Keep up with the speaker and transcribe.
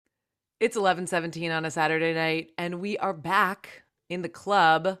It's 11:17 on a Saturday night, and we are back in the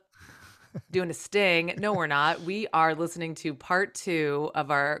club doing a sting. No, we're not. We are listening to part 2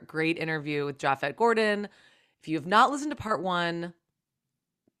 of our great interview with Japhet Gordon. If you have not listened to part 1,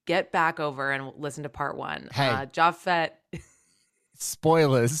 get back over and listen to part 1. Hey. Japhet,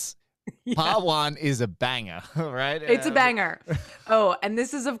 Spoilers. yeah, Part 1 is a banger, right? it's a banger. Oh, and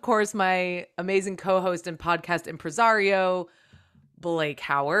this is, of course, my amazing co-host and podcast impresario, Blake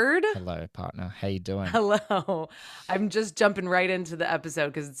Howard. Hello, partner. How you doing? Hello. I'm just jumping right into the episode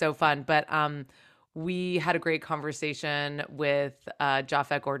because it's so fun. But we had a great conversation with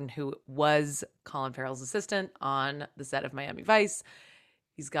Japhet Gordon, who was Colin Farrell's assistant on the set of Miami Vice.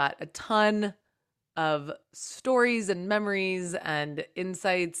 He's got a ton of stories and memories and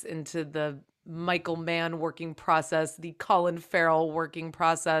insights into the Michael Mann working process, the Colin Farrell working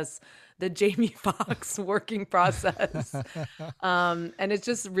process, the Jamie Foxx working process. And it's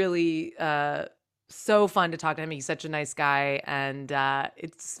just really so fun to talk to him. He's such a nice guy, and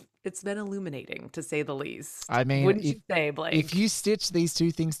it's been illuminating, to say the least. I mean, wouldn't you say, Blake? If you stitch these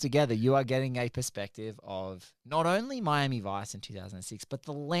two things together, you are getting a perspective of not only Miami Vice in 2006, but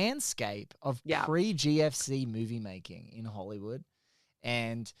the landscape of pre-GFC movie making in Hollywood.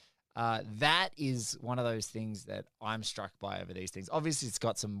 And that is one of those things that I'm struck by over these things. Obviously, it's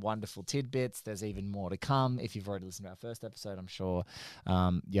got some wonderful tidbits. There's even more to come. If you've already listened to our first episode, I'm sure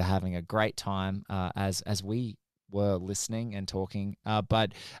you're having a great time as we were listening and talking.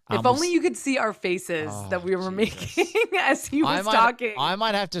 But if only you could see our faces that we were making as he was talking. I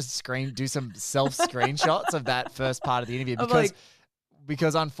might have to do some self screenshots of that first part of the interview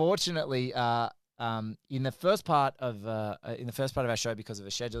because unfortunately, in the first part of our show, because of a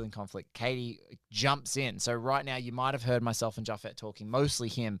scheduling conflict, Katie jumps in. So right now, you might have heard myself and Japhet talking, mostly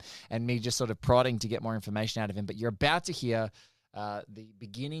him, and me just sort of prodding to get more information out of him. But you're about to hear the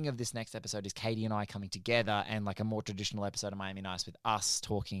beginning of this next episode is Katie and I coming together, and like a more traditional episode of Miami Nice with us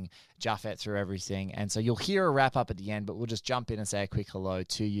talking Japhet through everything. And so you'll hear a wrap up at the end, but we'll just jump in and say a quick hello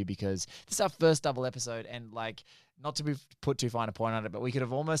to you because this is our first double episode, and like, not to be put too fine a point on it, but we could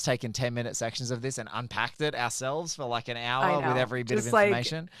have almost taken 10-minute sections of this and unpacked it ourselves for like an hour with every bit of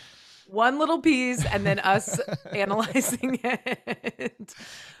information. One little piece and then us analyzing it.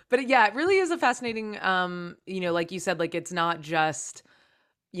 But yeah, it really is a fascinating, like you said, like it's not just,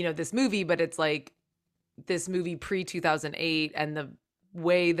 this movie, but it's like this movie pre-2008 and the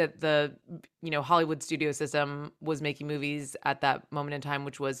way that the, Hollywood studio system was making movies at that moment in time,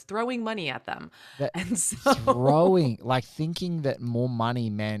 which was throwing money at them. And so thinking that more money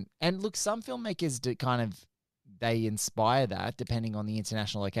meant, and look, some filmmakers do they inspire that depending on the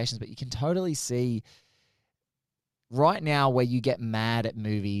international locations, but you can totally see right now where you get mad at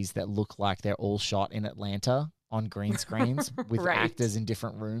movies that look like they're all shot in Atlanta on green screens with actors in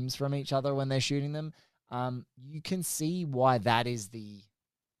different rooms from each other when they're shooting them. You can see why that is the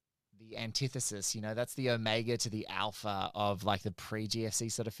antithesis, that's the omega to the alpha of like the pre-GFC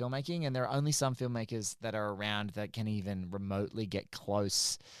sort of filmmaking. And there are only some filmmakers that are around that can even remotely get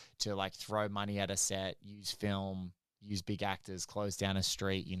close to like throw money at a set, use film, use big actors, close down a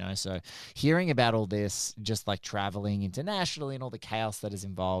street, So hearing about all this, just like traveling internationally and all the chaos that is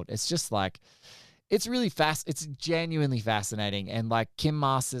involved, it's just like, it's really it's genuinely fascinating. And like Kim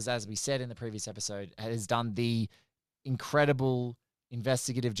Masters, as we said in the previous episode, has done the incredible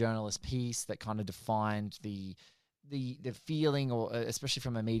investigative journalist piece that kind of defined the feeling, or especially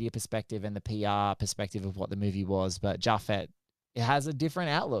from a media perspective and the PR perspective of what the movie was. But Japhet, it has a different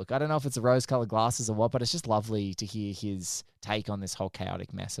outlook. I don't know if it's the rose-colored glasses or what, but it's just lovely to hear his take on this whole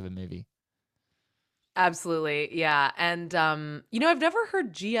chaotic mess of a movie. Absolutely. Yeah. And, I've never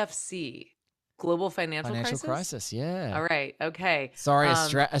heard GFC. Global Financial Crisis, yeah. All right, okay. Sorry,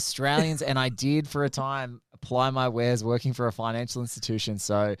 Australians, and I did for a time apply my wares working for a financial institution.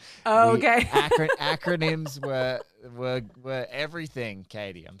 So, okay. Acronyms were everything,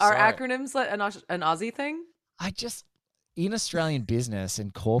 Katie. Are acronyms like an Aussie thing? In Australian business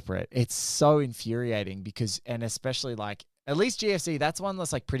and corporate, it's so infuriating and especially like, at least GFC, that's one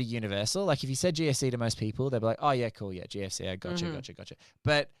that's like pretty universal. Like if you said GFC to most people, they'd be like, oh yeah, cool, yeah, GFC, I gotcha.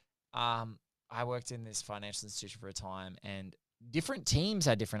 But I worked in this financial institution for a time, and different teams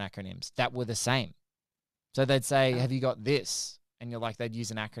had different acronyms that were the same. So they'd say, have you got this? And you're like, they'd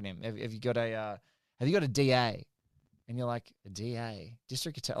use an acronym. Have you got a DA? And you're like, a DA?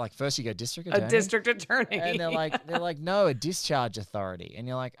 District attorney? Like first you go district attorney? A district attorney. And they're like, no, a discharge authority. And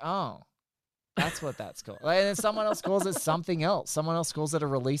you're like, oh, that's what that's called. And then someone else calls it something else. Someone else calls it a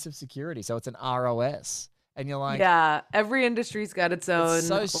release of security. So it's an ROS. And you're like, Yeah, every industry's got its own it's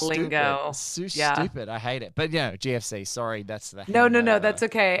so lingo. stupid. So Yeah. stupid. I hate it. But, GFC, sorry, that's the No, no, no, hangover that's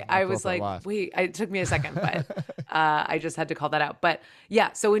okay. of my I was corporate like, life. wait, it took me a second, but I just had to call that out. But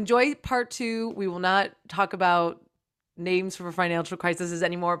yeah, so enjoy part 2. We will not talk about names for financial crises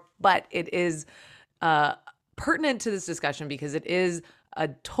anymore, but it is pertinent to this discussion because it is a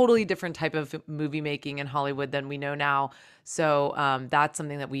totally different type of movie making in Hollywood than we know now. So that's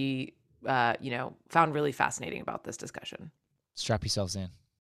something that we, found really fascinating about this discussion. Strap yourselves in.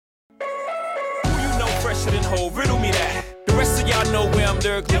 Who you know fresher than whole? Riddle me that. The rest of y'all know where I'm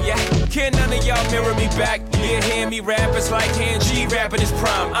lyrically at. Can none of y'all mirror me back? Yeah, hear me rap, it's like hand G rapping his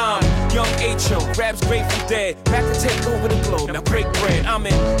prime. I'm young H.O., raps Grateful Dead. Back to take over the globe, now break bread. I'm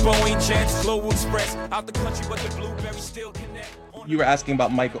in Boeing Jets, Global Express. Out the country, but the blueberries still connect. You were asking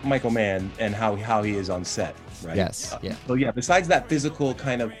about Michael Mann and how he is on set, right? Yes, yeah. So yeah, besides that physical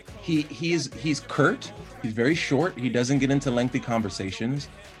kind of, he's curt. He's very short. He doesn't get into lengthy conversations.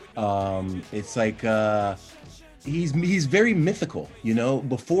 It's like he's very mythical.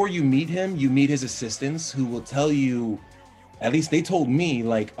 Before you meet him, you meet his assistants who will tell you. At least they told me,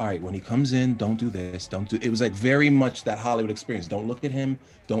 like, all right, when he comes in, don't do this, don't do. It was like very much that Hollywood experience. Don't look at him.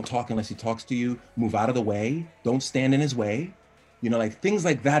 Don't talk unless he talks to you. Move out of the way. Don't stand in his way. Like things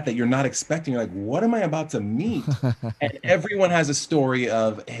like that you're not expecting. You're like, what am I about to meet? And everyone has a story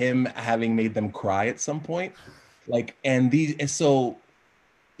of him having made them cry at some point. So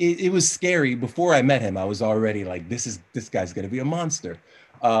it was scary. Before I met him, I was already like, this guy's gonna be a monster.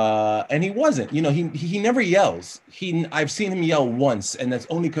 And he wasn't. He never yells. I've seen him yell once, and that's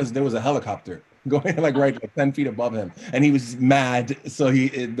only because there was a helicopter going like 10 feet above him, and he was mad, so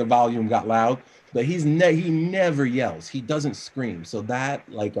the volume got loud. But he never yells. He doesn't scream. So that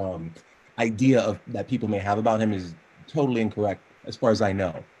idea of that people may have about him is totally incorrect as far as I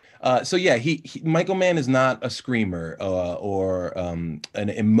know. So yeah, Michael Mann is not a screamer or an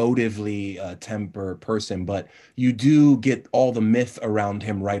emotively temper person, but you do get all the myth around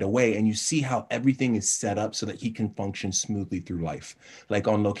him right away, and you see how everything is set up so that he can function smoothly through life. Like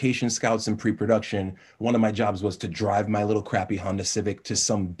on location scouts and pre-production, one of my jobs was to drive my little crappy Honda Civic to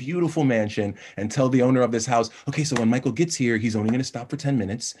some beautiful mansion and tell the owner of this house, okay, so when Michael gets here, he's only going to stop for 10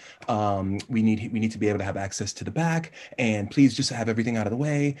 minutes. We need to be able to have access to the back, and please just have everything out of the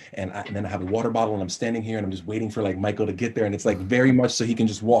way. And then I have a water bottle, and I'm standing here and I'm just waiting for like Michael to get there. And it's like very much so he can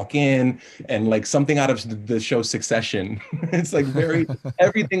just walk in, and like something out of the show Succession. It's like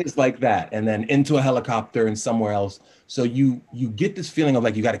everything is like that. And then into a helicopter and somewhere else. So you get this feeling of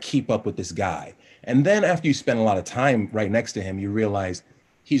like, you got to keep up with this guy. And then after you spend a lot of time right next to him, you realize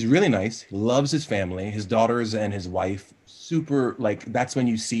he's really nice. He loves his family, his daughters and his wife. Super, like, that's when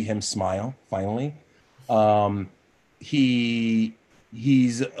you see him smile finally.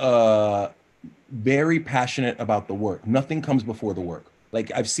 He's very passionate about the work. Nothing comes before the work.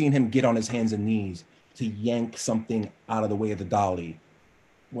 Like I've seen him get on his hands and knees to yank something out of the way of the dolly.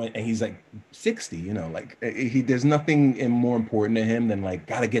 And he's like 60, there's nothing more important to him than like,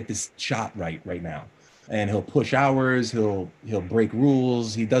 gotta get this shot right now. And he'll push hours. He'll break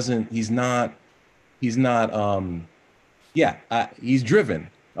rules. He's driven.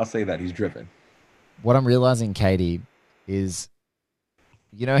 I'll say that he's driven. What I'm realizing, Katie, is,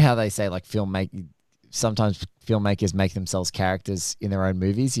 you know how they say like sometimes filmmakers make themselves characters in their own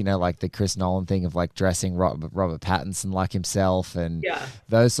movies, like the Chris Nolan thing of like dressing Robert Pattinson like himself and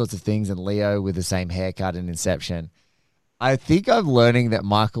those sorts of things, and Leo with the same haircut in Inception. I think I'm learning that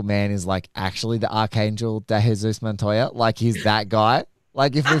Michael Mann is like actually the Archangel de Jesus Montoya. Like he's that guy.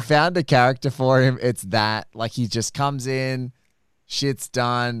 Like if we found a character for him, it's that. Like he just comes in, shit's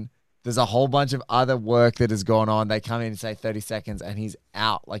done. There's a whole bunch of other work that has gone on. They come in and say 30 seconds and he's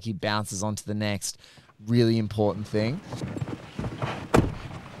out. Like he bounces on to the next really important thing.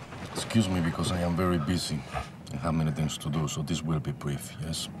 Excuse me, because I am very busy and have many things to do, so this will be brief,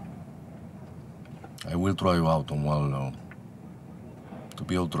 yes? I will try you out on one loan to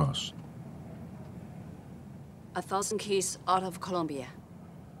build trust. 1,000 keys out of Colombia.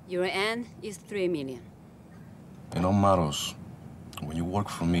 Your end is 3 million. In all matters, when you work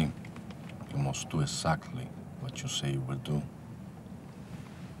for me, you must do exactly what you say you will do.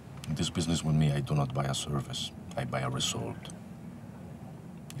 In this business with me, I do not buy a service. I buy a result.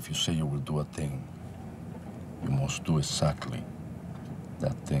 If you say you will do a thing, you must do exactly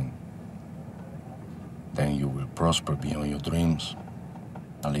that thing. Then you will prosper beyond your dreams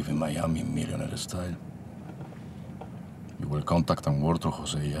and live in Miami millionaire style. You will contact and work through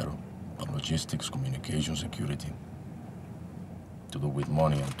Jose Hierro on logistics, communication, security. To do with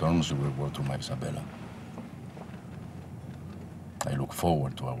money and terms, you will work through my Isabella. I look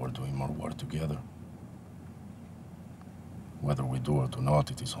forward to our doing more work together. Whether we do or do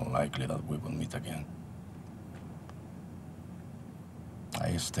not, it is unlikely that we will meet again. I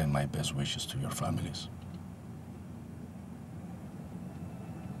extend my best wishes to your families.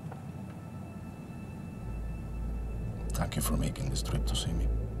 Thank you for making this trip to see me.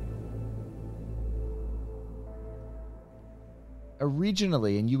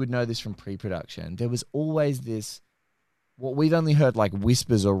 Originally, and you would know this from pre-production, there was always this, what we've only heard like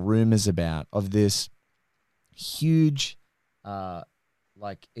whispers or rumors about, of this huge,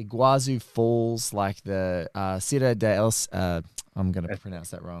 like Iguazu Falls, like the Ciudad de I'm going to pronounce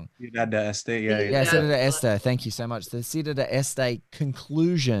that wrong. Ciudad de Este, yeah. Yeah, Ciudad de Este. Thank you so much. The Ciudad de Este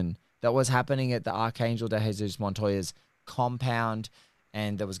conclusion that was happening at the Archangel de Jesus Montoya's compound,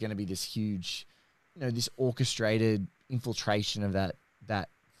 and there was going to be this huge, this orchestrated infiltration of that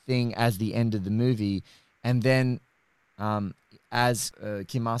thing as the end of the movie. And then as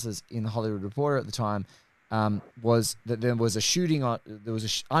Kim Masters in the Hollywood Reporter at the time, was that there was a shooting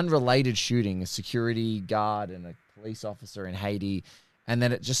unrelated shooting, a security guard and a police officer in Haiti, and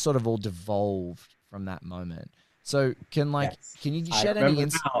then it just sort of all devolved from that moment. So can you shed any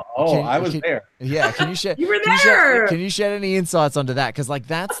insight? I was there. Yeah, can you shed? You were there. Can you shed any insights onto that? Because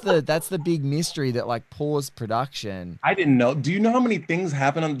that's the big mystery that like paused production. I didn't know. Do you know how many things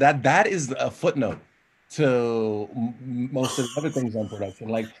happen on that? That is a footnote to most of the other things on production.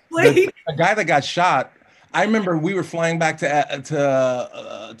 Like the guy that got shot. I remember we were flying back to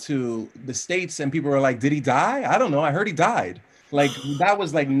the States, and people were like, "Did he die?" I don't know. I heard he died. Like that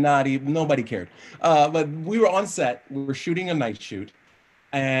was like not even, nobody cared. But we were on set. We were shooting a night shoot,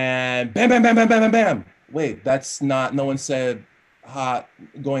 and bam, bam, bam, bam, bam, bam, bam. Wait, that's not. No one said hot,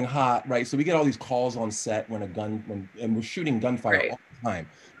 going hot, right? So we get all these calls on set and we're shooting gunfire all the time.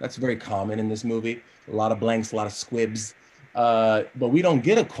 That's very common in this movie. A lot of blanks, a lot of squibs. But we don't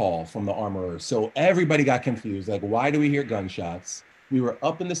get a call from the armorer. So everybody got confused. Like, why do we hear gunshots? We were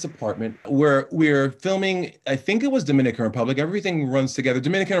up in this apartment where we're filming, I think it was Dominican Republic. Everything runs together.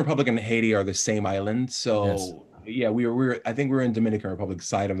 Dominican Republic and Haiti are the same island. So yes. Yeah, I think we were in Dominican Republic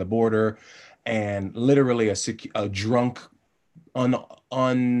side of the border, and literally a drunk,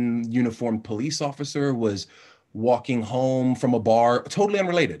 ununiformed police officer was walking home from a bar, totally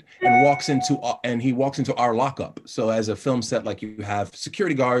unrelated, and he walks into our lockup. So as a film set, like, you have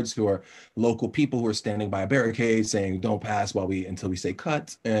security guards who are local people who are standing by a barricade saying, "Don't pass until we say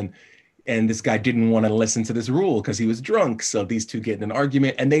cut." And this guy didn't want to listen to this rule because he was drunk. So these two get in an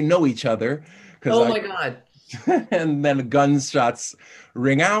argument, and they know each other. Oh my God. And then gunshots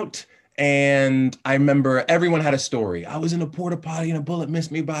ring out. And I remember everyone had a story. I was in a porta potty and a bullet missed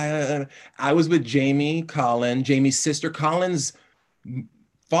me by I was with Jamie Collin. Jamie's sister Colin's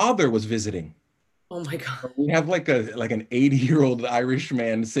father was visiting. Oh my God. We have like an 80-year-old Irish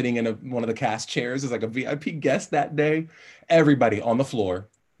man sitting in one of the cast chairs as like a VIP guest that day. Everybody on the floor.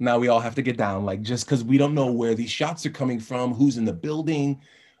 Now we all have to get down, like, just because we don't know where these shots are coming from, who's in the building.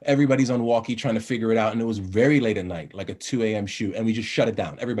 Everybody's on walkie trying to figure it out. And it was very late at night, like a 2 a.m. shoot. And we just shut it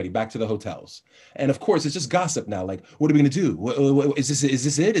down. Everybody back to the hotels. And of course, it's just gossip now. Like, what are we going to do? Is this it?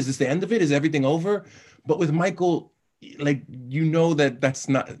 Is this the end of it? Is everything over? But with Michael, like, that's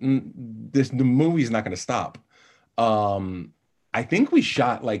not, the movie's not going to stop. I think we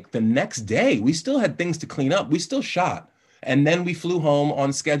shot like the next day. We still had things to clean up. We still shot. And then we flew home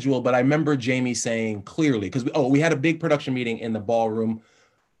on schedule. But I remember Jamie saying clearly, because we had a big production meeting in the ballroom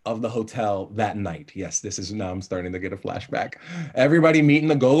of the hotel that night. Yes, now I'm starting to get a flashback. Everybody meet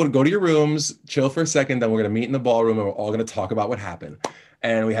go to your rooms, chill for a second, then we're going to meet in the ballroom and we're all going to talk about what happened.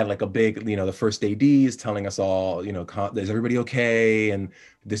 And we had like a big, the first ADs telling us all, is everybody okay? And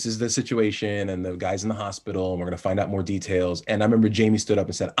this is the situation, and the guy's in the hospital, and we're going to find out more details. And I remember Jamie stood up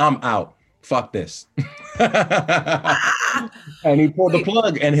and said, "I'm out. Fuck this." And he pulled the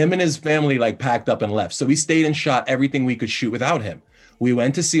plug, and him and his family like packed up and left. So we stayed and shot everything we could shoot without him. We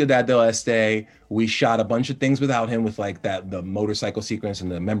went to Ciudad del Este. We shot a bunch of things without him, with like the motorcycle sequence and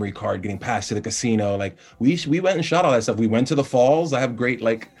the memory card getting passed to the casino. Like we went and shot all that stuff. We went to the falls. I have great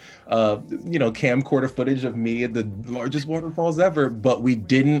camcorder footage of me at the largest waterfalls ever. But we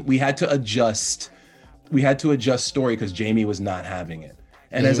had to adjust story because Jamie was not having it.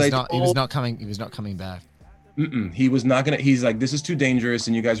 And he was not coming back. He was not gonna. He's like, "This is too dangerous,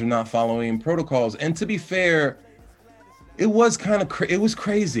 and you guys are not following protocols." And to be fair, it was kind of it was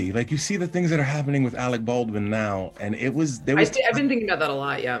crazy. Like, you see the things that are happening with Alec Baldwin now, and I've been thinking about that a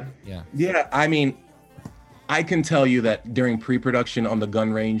lot. Yeah. I mean, I can tell you that during pre-production on the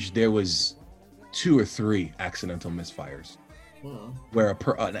gun range, there was 2 or 3 accidental misfires, where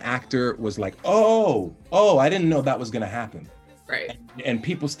an actor was like, "Oh, I didn't know that was gonna happen." Right. And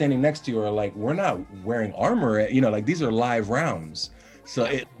people standing next to you are like, we're not wearing armor, you know, like these are live rounds. So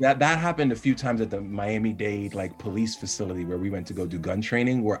that happened a few times at the Miami-Dade like police facility where we went to go do gun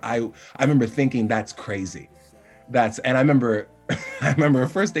training, where I remember thinking that's crazy. And I remember a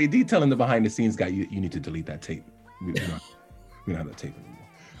first AD telling the behind the scenes guy, you need to delete that tape. We don't have that tape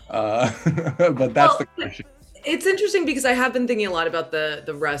anymore. But that's the question. It's interesting because I have been thinking a lot about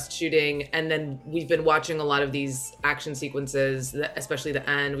the Rust shooting, and then we've been watching a lot of these action sequences, especially the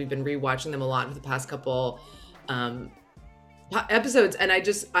end. We've been rewatching them a lot for the past couple episodes, and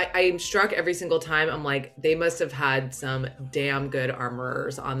I'm struck every single time. I'm like, they must have had some damn good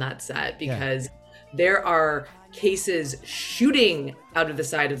armorers on that set, because there are cases shooting out of the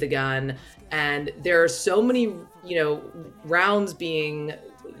side of the gun, and there are so many, rounds being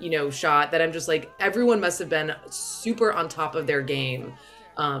shot that I'm just like, everyone must have been super on top of their game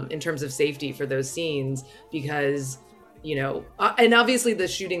in terms of safety for those scenes, because and obviously the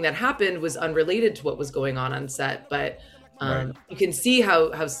shooting that happened was unrelated to what was going on set, but you can see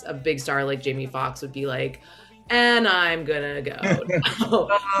how a big star like Jamie Foxx would be like, and I'm gonna go.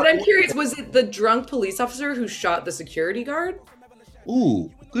 But I'm curious, was it the drunk police officer who shot the security guard?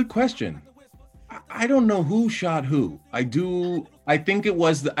 Ooh, good question. I don't know who shot who. I think it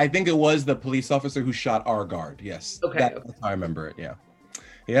was the police officer who shot our guard. Yes. Okay. That's how I remember it. Yeah.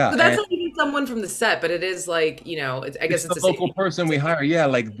 Yeah. So that's not even someone from the set, but it is like, I guess it's a local person we hire. Yeah.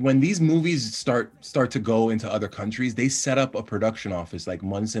 Like when these movies start to go into other countries, they set up a production office like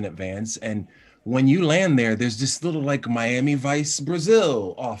months in advance. And when you land there, there's this little like Miami Vice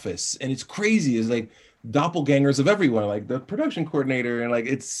Brazil office. And it's crazy. It's like doppelgangers of everyone, like the production coordinator. And like,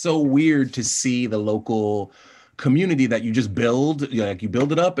 it's so weird to see the local community that you just build, like you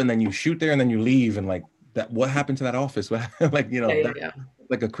build it up and then you shoot there and then you leave. And like that, what happened to that office? Like,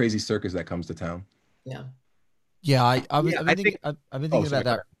 like a crazy circus that comes to town. Yeah. Yeah. I've been thinking about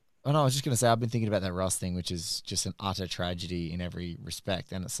that. Oh no, I was just going to say, I've been thinking about that Rust thing, which is just an utter tragedy in every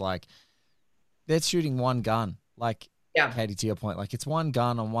respect. And it's like, they're shooting one gun, like Katie, to your point, like it's one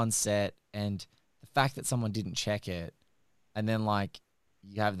gun on one set, and the fact that someone didn't check it, and then like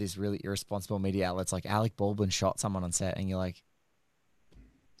you have this really irresponsible media outlets like Alec Baldwin shot someone on set, and you're like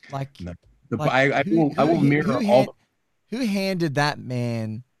no. I will mirror all. Who handed that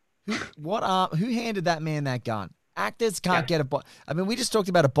man? Who handed that man that gun? Actors can't get I mean, we just talked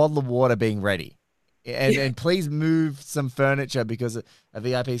about a bottle of water being ready. And please move some furniture because a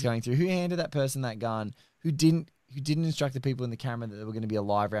VIP is going through. Who handed that person that gun? Who didn't instruct the people in the camera that there were going to be a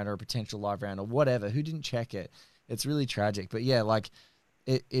live round or a potential live round or whatever? Who didn't check it? It's really tragic. But yeah, like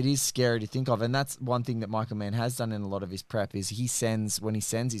it is scary to think of. And that's one thing that Michael Mann has done in a lot of his prep is when he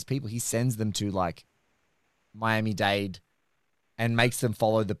sends his people, he sends them to like Miami-Dade and makes them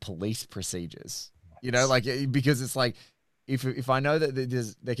follow the police procedures. Like because it's like, if I know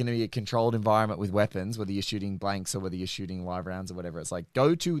that there can be a controlled environment with weapons, whether you're shooting blanks or whether you're shooting live rounds or whatever, it's like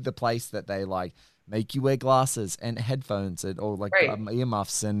go to the place that they like make you wear glasses and headphones or like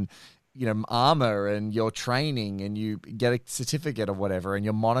earmuffs and armor and your training and you get a certificate or whatever and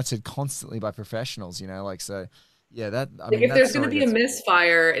you're monitored constantly by professionals. So yeah, if there's going to be a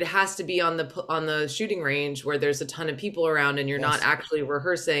misfire, it has to be on the shooting range where there's a ton of people around and you're not actually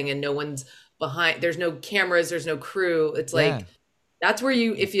rehearsing and no one's behind. There's no cameras, there's no crew. It's like that's where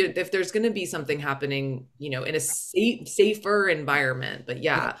if there's going to be something happening, in a safer environment. But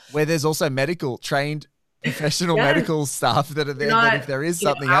where there's also medical trained professional medical staff that are there. That if there is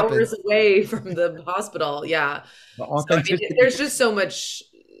something hours away from the hospital, there's just so much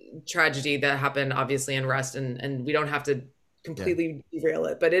tragedy that happened obviously in Rust, and we don't have to completely derail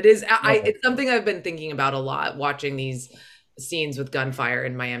it, but it is it's something I've been thinking about a lot watching these scenes with gunfire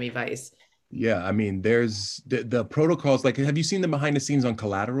in Miami Vice. Yeah, I mean, there's the protocols. Like, have you seen the behind the scenes on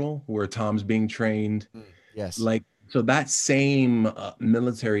Collateral where Tom's being trained? Yes. Like, so that same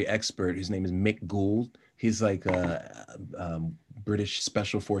military expert, his name is Mick Gould. He's like a British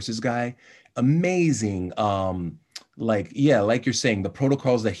Special Forces guy. Amazing. Like you're saying, the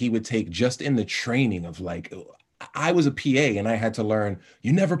protocols that he would take just in the training of like, I was a PA and I had to learn,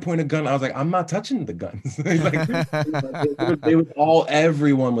 you never point a gun. I was like, I'm not touching the guns.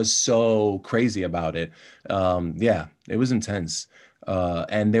 Everyone was so crazy about it. It was intense.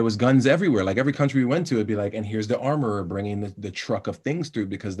 And there was guns everywhere. Like every country we went to, it'd be like, and here's the armorer bringing the truck of things through,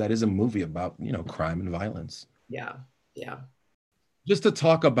 because that is a movie about, crime and violence. Yeah. Yeah. Just to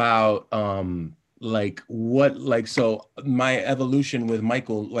talk about, so my evolution with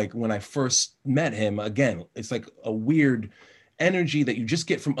Michael, like when I first met him, again, it's like a weird energy that you just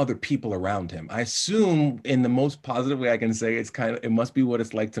get from other people around him. I assume in the most positive way I can say it must be what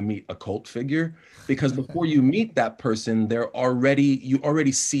it's like to meet a cult figure, because before you meet that person, you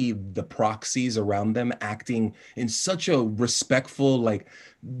already see the proxies around them acting in such a respectful, like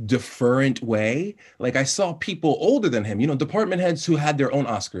deferent way. Like I saw people older than him, department heads who had their own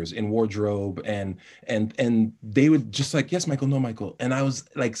Oscars in wardrobe, and they would just like, yes, Michael, no, Michael. And I was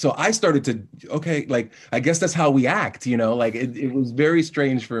like, so I started to, okay, like, I guess that's how we act, like it was very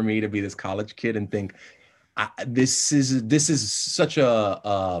strange for me to be this college kid and think, this is such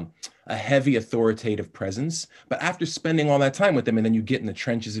a heavy authoritative presence. But after spending all that time with them, and then you get in the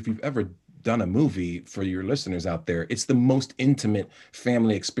trenches, if you've ever done a movie, for your listeners out there, it's the most intimate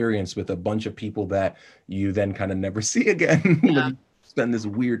family experience with a bunch of people that you then kind of never see again. Yeah. Spend this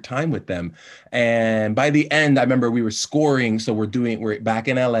weird time with them. And by the end, I remember we were scoring. So we're back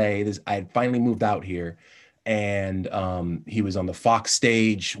in LA. I had finally moved out here. And he was on the Fox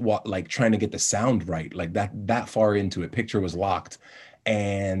stage, like trying to get the sound right, like that far into it. Picture was locked.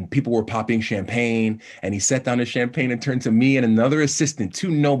 And people were popping champagne, and he set down his champagne and turned to me and another assistant, two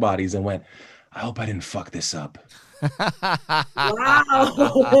nobodies, and went, I hope I didn't fuck this up.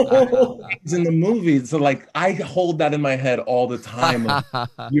 Wow. It's in the movie. So like I hold that in my head all the time. Like,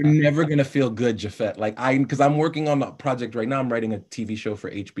 you're never gonna feel good, Japhet. Like because I'm working on a project right now. I'm writing a TV show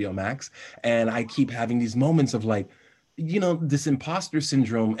for HBO Max, and I keep having these moments of like, this imposter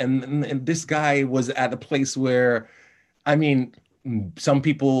syndrome. And this guy was at a place where, I mean, some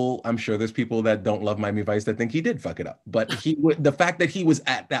people, I'm sure there's people that don't love Miami Vice that think he did fuck it up, but the fact that he was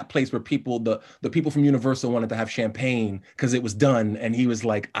at that place where the people from Universal wanted to have champagne because it was done, and he was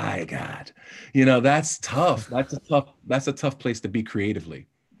like, God, that's tough. That's a tough place to be creatively.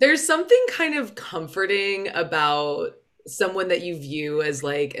 There's something kind of comforting about someone that you view as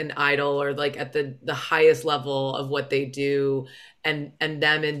like an idol, or like at the highest level of what they do, and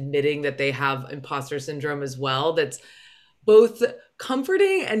them admitting that they have imposter syndrome as well. That's both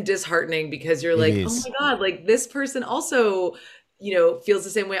comforting and disheartening, because you're like, oh my God, like this person also, feels the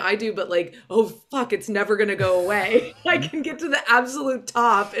same way I do, but like, oh fuck, it's never going to go away. I can get to the absolute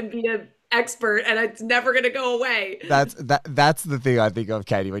top and be an expert, and it's never going to go away. That's the thing I think of,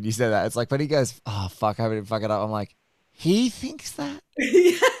 Katie, when you said that. It's like when he goes, oh fuck, I didn't fuck it up. I'm like, he thinks that?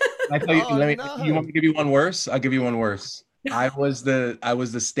 Yeah. I tell you, you want me to give you one worse? I'll give you one worse. I was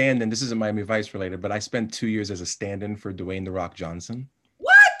the stand-in. This isn't Miami Vice related, but I spent 2 years as a stand-in for Dwayne "The Rock" Johnson.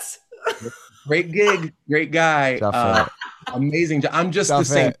 What? Great gig, great guy, amazing. I'm just the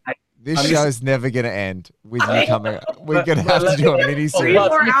same. This show's never gonna end with you coming. We're gonna have to do a mini series. 3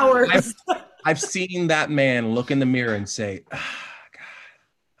 more hours. I've seen that man look in the mirror and say, God,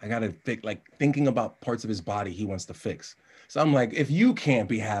 I gotta thinking about parts of his body he wants to fix. So I'm like, if you can't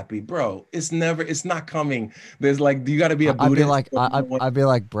be happy, bro, it's not coming. There's like, you got to be a Buddhist. I'd be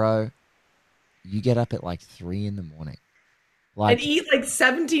like, bro, you get up at like 3 a.m. and eat like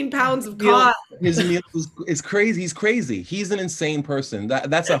 17 pounds of cod. His meal is crazy. He's crazy. He's an insane person.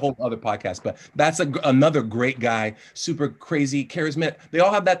 That's a whole other podcast, but that's another great guy, super crazy, charismatic. They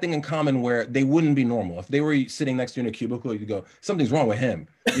all have that thing in common where they wouldn't be normal. If they were sitting next to you in a cubicle, you'd go, something's wrong with him.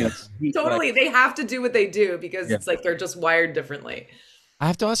 Totally. They have to do what they do because it's like they're just wired differently. I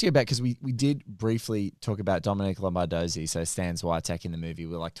have to ask you about, because we did briefly talk about Dominic Lombardozzi, so Stan Zwitek in the movie.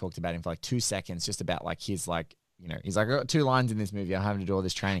 We talked about him for 2 seconds, just about his he's like, I got 2 lines in this movie. I'm having to do all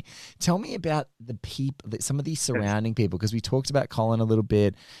this training. Tell me about the people, some of these surrounding people, because we talked about Colin a little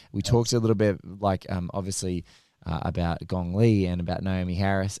bit. We talked a little bit, obviously, about Gong Li and about Naomi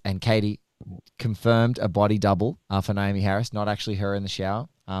Harris. And Katie confirmed a body double for Naomi Harris, not actually her in the shower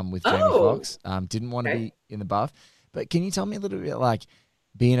with Jamie Foxx. Didn't want to be in the bath. But can you tell me a little bit,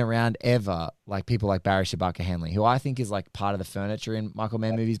 being around people like Barry Shabaka Henley, who I think is part of the furniture in Michael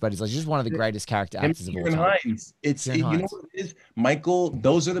Mann movies, but he's just one of the greatest character actors of all time. You know what it is? Michael,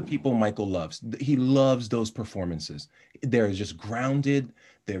 those are the people Michael loves. He loves those performances. They're just grounded.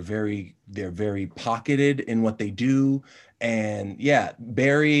 They're very pocketed in what they do. And yeah,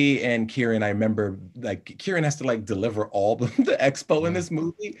 Barry and Kieran, I remember Kieran has to deliver all the expo in this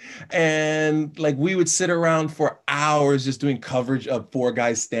movie. And we would sit around for hours just doing coverage of 4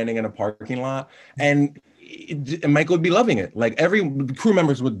 guys standing in a parking lot. And Michael would be loving it. Every crew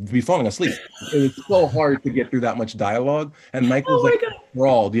members would be falling asleep. It was so hard to get through that much dialogue. And Michael's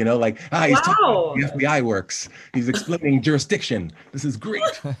enthralled, he's talking about the FBI works. He's explaining jurisdiction. This is great.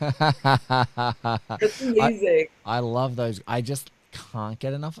 That's amazing. I love those. I just can't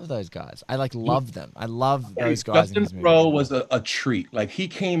get enough of those guys. I love them. I love those guys. Justin Theroux was a treat. He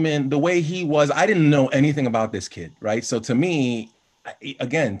came in the way he was. I didn't know anything about this kid, right? So to me,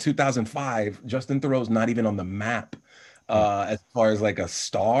 again, 2005, Justin Theroux's not even on the map. As far as like a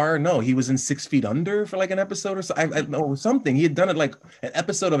star, no, he was in 6 Feet Under for like an episode or so. I know something. He had done it like an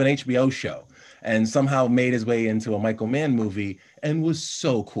episode of an HBO show, and somehow made his way into a Michael Mann movie, and was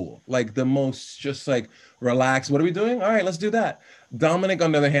so cool. Like the most just like relaxed. What are we doing? All right, let's do that. Dominic,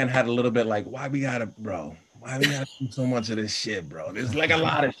 on the other hand, had a little bit like, why we gotta, bro? Why we gotta do so much of this shit, bro? There's like a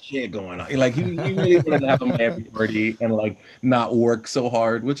lot of shit going on. Like he really wanted to have a Miami party and like not work so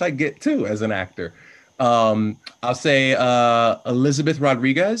hard, which I get too as an actor. I'll say Elizabeth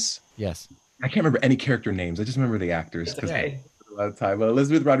Rodriguez. Yes. I can't remember any character names. I just remember the actors because Okay. a lot of time. But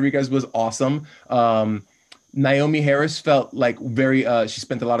Elizabeth Rodriguez was awesome. Naomi Harris felt like very. She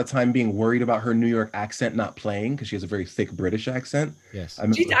spent a lot of time being worried about her New York accent not playing because she has a very thick British accent. Yes. I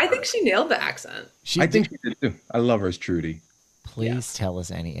think she nailed the accent. I think she did too. I love her as Trudy. Please tell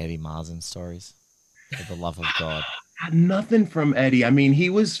us any Eddie Marsan stories, for the love of God. Nothing from Eddie. I mean,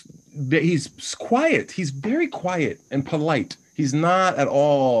 he's quiet. He's very quiet and polite. He's not at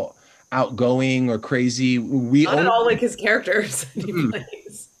all outgoing or crazy. Not at all like his characters he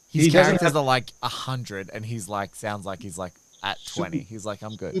plays. His He doesn't characters are like 100, and he's like sounds like he's like at 20. He's like,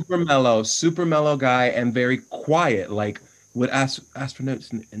 I'm good. Super mellow guy, and very quiet. Like would ask for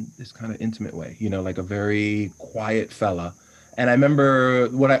notes in this kind of intimate way. You know, like a very quiet fella. And I remember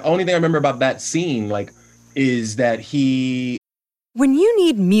only thing I remember about that scene, like, is that he. When you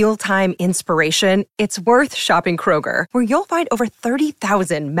need mealtime inspiration, it's worth shopping Kroger, where you'll find over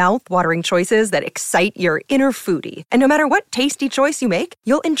 30,000 mouth-watering choices that excite your inner foodie. And no matter what tasty choice you make,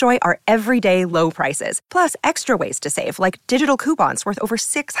 you'll enjoy our everyday low prices, plus extra ways to save, like digital coupons worth over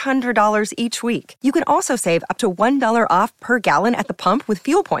 $600 each week. You can also save up to $1 off per gallon at the pump with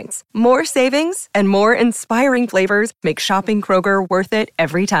fuel points. More savings and more inspiring flavors make shopping Kroger worth it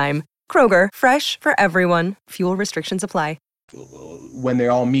every time. Kroger, fresh for everyone. Fuel restrictions apply. When they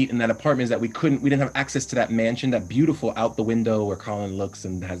all meet in that apartment, is that we didn't have access to that mansion, that beautiful out the window where Colin looks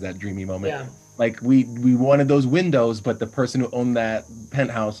and has that dreamy moment. Yeah. Like we wanted those windows, but the person who owned that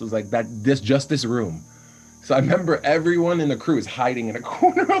penthouse was like just this room. So I remember everyone in the crew is hiding in a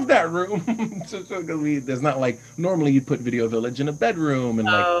corner of that room. There's not like normally you'd put Video Village in a bedroom and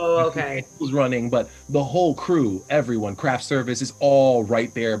like okay. was running, but the whole crew, everyone, craft service is all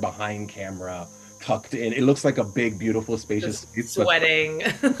right there behind camera, tucked in. It looks like a big, beautiful, spacious space, but Sweating.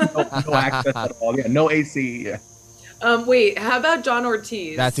 no access at all. Yeah, no AC. Yeah. Wait, how about John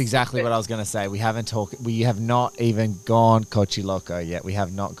Ortiz? That's exactly what I was going to say. We have not even gone Cochi Loco yet. We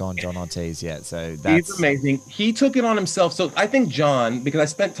have not gone John Ortiz yet. So that's He's amazing. He took it on himself. So I think John, because I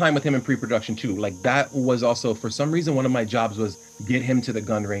spent time with him in pre-production too, like that was also, for some reason, one of my jobs was get him to the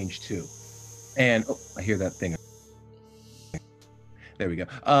gun range too. And I hear that thing. There we go.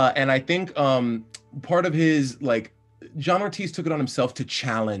 And I think part of his, like, John Ortiz took it on himself to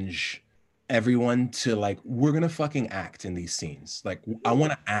challenge everyone to like, we're gonna fucking act in these scenes. Like, I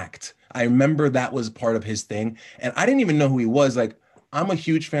want to act. I remember that was part of his thing, and I didn't even know who he was. Like, I'm a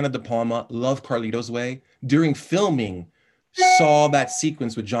huge fan of De Palma, love Carlito's Way. During filming, saw that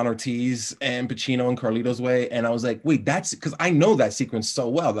sequence with John Ortiz and Pacino and Carlito's Way, and I was like, wait, that's because I know that sequence so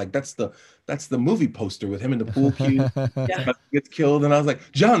well. Like, that's the movie poster with him in the pool cue. Gets killed, and I was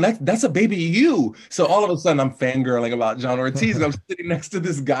like, John, that's a baby you. So all of a sudden, I'm fangirling about John Ortiz, and I'm sitting next to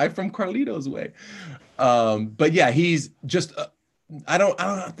this guy from Carlito's Way. But yeah, he's just. I don't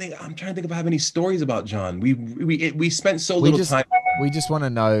think I'm trying to think if I have any stories about John. We spent so little time. We just want to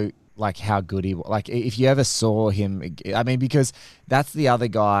know like how good he was. Like if you ever saw him, I mean, because that's the other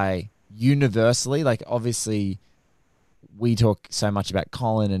guy universally. Like obviously, we talk so much about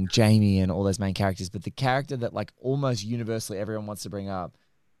Colin and Jamie and all those main characters, but the character that like almost universally everyone wants to bring up,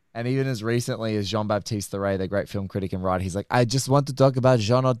 and even as recently as Jean-Baptiste Thoray, the great film critic and writer, he's like, I just want to talk about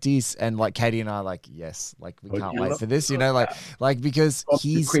Jean Ortiz. And like Katie and I are like, yes, like we can't wait for this, you know, like because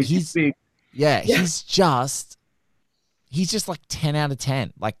he's yeah, he's just like 10 out of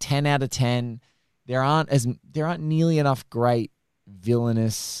 10, like 10 out of 10. There aren't nearly enough great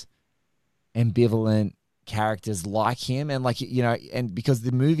villainous, ambivalent characters like him. And like, you know, and because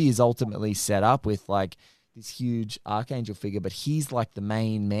the movie is ultimately set up with like this huge archangel figure, but he's like the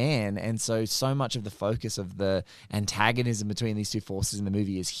main man. And so much of the focus of the antagonism between these two forces in the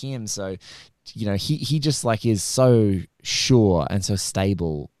movie is him. So, you know, he just like is so sure and so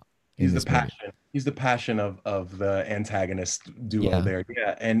stable. He's the passion. Movie. He's the passion of the antagonist duo there.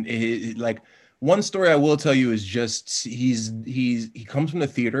 Yeah. And like one story I will tell you is just, he comes from the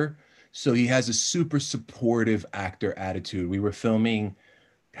theater. So he has a super supportive actor attitude. We were filming,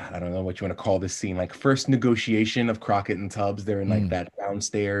 God, I don't know what you want to call this scene, like first negotiation of Crockett and Tubbs. They're in like that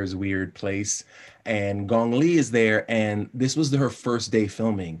downstairs weird place. And Gong Li is there. And this was her first day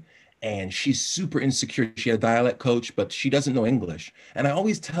filming. and she's super insecure. She had a dialect coach, but she doesn't know English. And I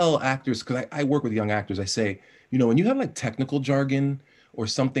always tell actors, because I work with young actors, I say, when you have like technical jargon or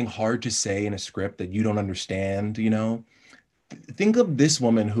something hard to say in a script that you don't understand, think of this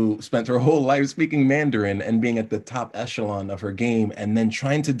woman who spent her whole life speaking Mandarin and being at the top echelon of her game, and then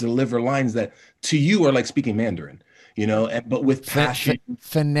trying to deliver lines that to you are like speaking Mandarin, but with passion.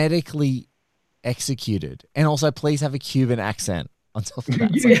 Phonetically executed. And also, please have a Cuban accent on top of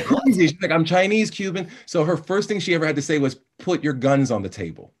that. It's crazy. She's like, I'm Chinese, Cuban. So her first thing she ever had to say was, "Put your guns on the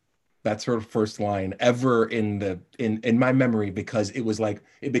table." That's her first line ever in my memory, because it was like,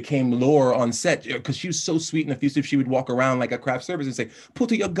 it became lore on set, because she was so sweet and effusive. She would walk around like a craft service and say,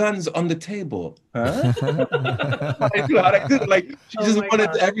 "Put your guns on the table." Huh? Like, she just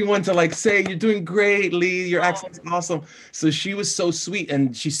wanted everyone to like say, "You're doing great, Lee. Your accent's awesome." So she was so sweet,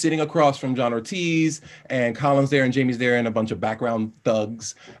 and she's sitting across from John Ortiz, and Colin's there, and Jamie's there, and a bunch of background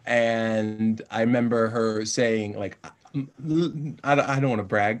thugs. And I remember her saying, like, I don't want to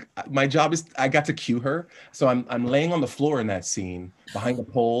brag. My job is, I got to cue her. So I'm laying on the floor in that scene behind a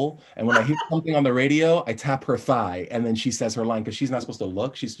pole. And when I hear something on the radio, I tap her thigh. And then she says her line, because she's not supposed to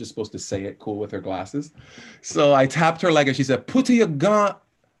look. She's just supposed to say it cool with her glasses. So I tapped her leg, and she said, "Put your gun."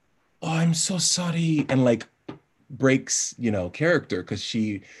 "Oh, I'm so sorry." And like breaks, character, because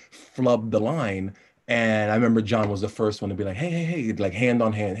she flubbed the line. And I remember John was the first one to be like, hey, like hand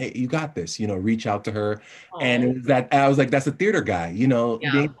on hand. "Hey, you got this, reach out to her." Aww. And it was that, I was like, that's a theater guy, being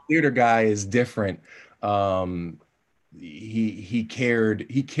a theater guy is different. He cared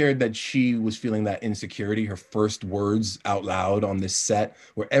that she was feeling that insecurity. Her first words out loud on this set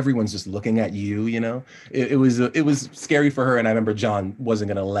where everyone's just looking at you, it was scary for her. And I remember John wasn't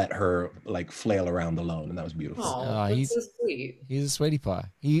going to let her like flail around alone. And that was beautiful. He's so sweet. He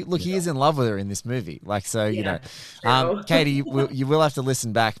is in love with her in this movie. Like, so, Katie, you will have to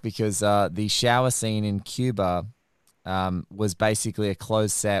listen back, because the shower scene in Cuba was basically a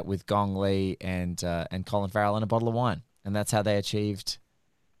closed set with Gong Li and Colin Farrell and a bottle of wine. And that's how they achieved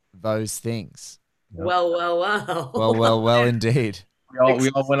those things. Well. Well, indeed. We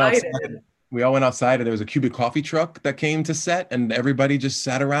all went outside. We all went outside, and there was a Cuban coffee truck that came to set, and everybody just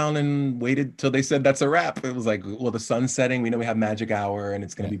sat around and waited till they said that's a wrap. It was like, well, the sun's setting. We know we have magic hour, and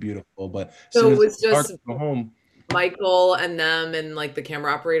it's going to be beautiful. But so it was just go home. Michael and them, and like the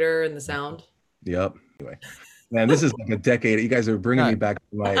camera operator and the sound. Yep. Anyway. Man, this is like a decade. You guys are bringing me back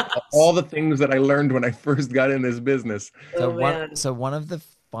to like all the things that I learned when I first got in this business. So one of the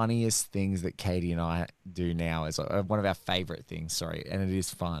funniest things that Katie and I do now is one of our favorite things, and it is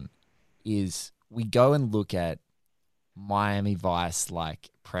fun, is we go and look at Miami Vice, like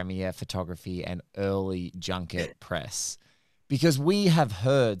premiere photography and early junket press, because we have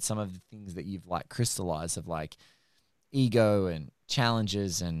heard some of the things that you've like crystallized of like ego and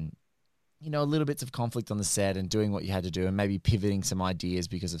challenges and little bits of conflict on the set and doing what you had to do and maybe pivoting some ideas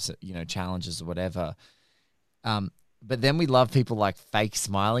because of, challenges or whatever. But then we love people like fake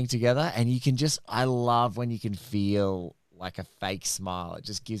smiling together, and I love when you can feel like a fake smile. It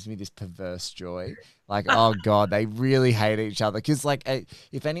just gives me this perverse joy. Like, oh God, they really hate each other. Cause like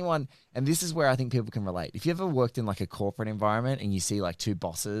if anyone, and this is where I think people can relate. If you ever worked in like a corporate environment and you see like two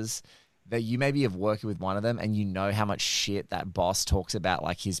bosses that you maybe have worked with one of them, and you know how much shit that boss talks about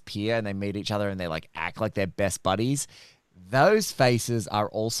like his peer, and they meet each other and they like act like they're best buddies. Those faces are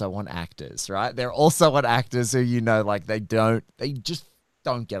also on actors, right? They're also on actors who, like they just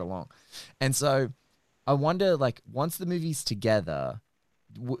don't get along. And so I wonder, like, once the movie's together,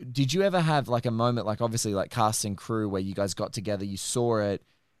 did you ever have like a moment, like obviously like cast and crew, where you guys got together, you saw it,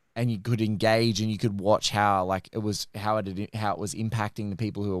 and you could engage and you could watch how like it was, how it was impacting the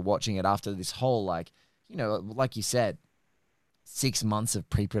people who were watching it after this whole, like, like you said, 6 months of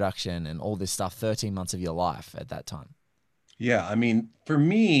pre-production and all this stuff, 13 months of your life at that time? Yeah. I mean, for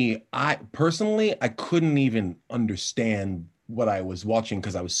me, I couldn't even understand what I was watching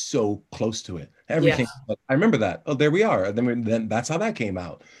because I was so close to it. Everything. Yeah. I remember that. Oh, there we are. Then that's how that came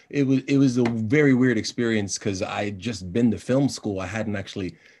out. It was a very weird experience because I had just been to film school. I hadn't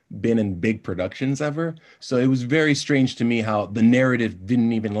actually been in big productions ever. So it was very strange to me how the narrative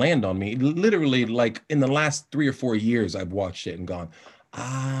didn't even land on me. Literally, like in the last 3 or 4 years, I've watched it and gone,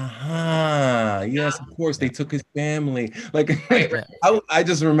 yes, of course, they took his family. Like, I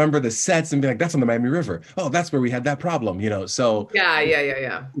just remember the sets and be like, that's on the Miami River. Oh, that's where we had that problem, So yeah.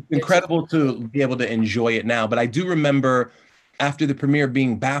 It's incredible to be able to enjoy it now. But I do remember after the premiere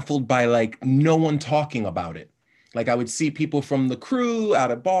being baffled by like no one talking about it. Like I would see people from the crew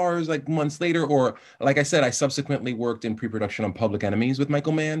out at bars like months later, or like I said, I subsequently worked in pre-production on Public Enemies with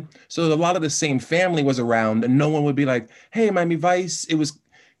Michael Mann. So a lot of the same family was around and no one would be like, hey, Miami Vice.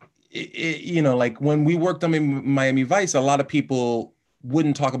 you know, like when we worked on Miami Vice, a lot of people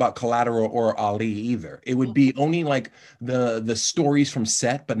wouldn't talk about Collateral or Ali either. It would be only like the stories from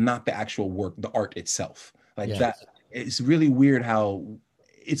set, but not the actual work, the art itself. Like that. It's really weird how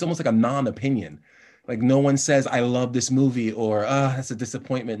it's almost like a non-opinion. Like no one says I love this movie or that's a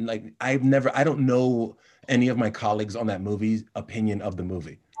disappointment. Like I don't know any of my colleagues on that movie's opinion of the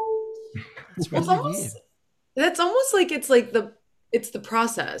movie. It's really weird. That's almost like it's the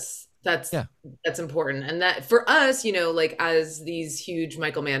process that's important. And that for us, you know, like as these huge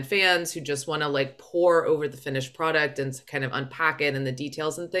Michael Mann fans who just want to like pour over the finished product and kind of unpack it and the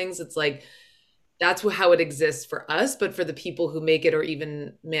details and things, it's like that's how it exists for us. But for the people who make it, or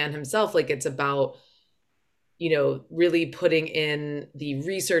even Mann himself, like it's about, you know, really putting in the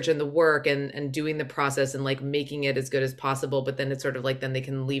research and the work and doing the process and like making it as good as possible. But then it's sort of like, then they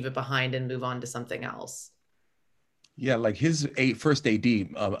can leave it behind and move on to something else. Yeah, like his first AD,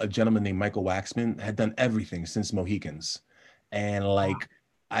 a gentleman named Michael Waxman, had done everything since Mohicans. And like,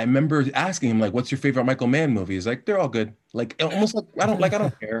 I remember asking him, like, what's your favorite Michael Mann movie? He's like, they're all good. Like, almost like, I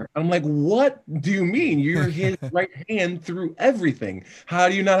don't care. I'm like, what do you mean? You're his right hand through everything. How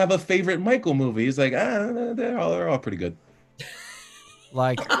do you not have a favorite Michael movie? He's like, they're all pretty good.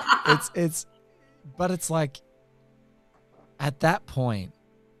 Like, but it's like, at that point,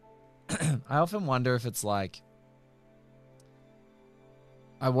 I often wonder if it's like,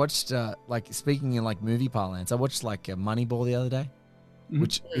 I watched, like, speaking in like movie parlance, I watched like Moneyball the other day,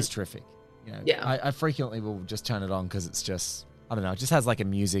 which is terrific. You know, I frequently will just turn it on because it's just, I don't know, it just has like a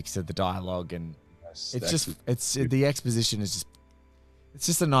music to the dialogue, and the exposition is it's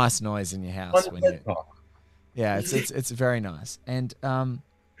just a nice noise in your house when you, it's very nice. And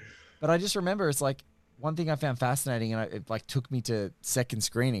but I just remember it's like one thing I found fascinating, and it like took me to second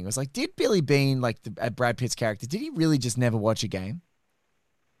screening. It was like, did Billy Beane, like Brad Pitt's character, did he really just never watch a game?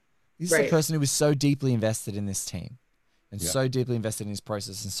 This is a person who was so deeply invested in this team and so deeply invested in his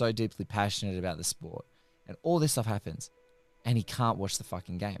process and so deeply passionate about the sport, and all this stuff happens and he can't watch the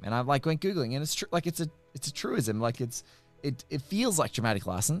fucking game. And I like went Googling, and it's true. Like it's a truism. Like it feels like dramatic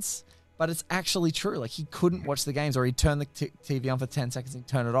license, but it's actually true. Like he couldn't watch the games, or he'd turn the TV on for 10 seconds and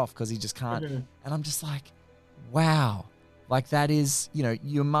turn it off because he just can't. And I'm just like, wow. Like that is, you know,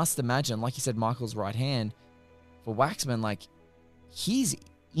 you must imagine, like you said, Michael's right hand for Waxman, like he's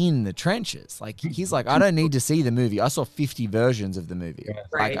in the trenches. Like he's like, I don't need to see the movie. I saw 50 versions of the movie.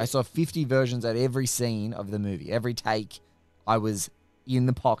 Like I saw 50 versions at every scene of the movie. Every take, I was in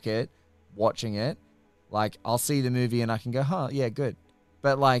the pocket watching it. Like I'll see the movie and I can go, yeah, good.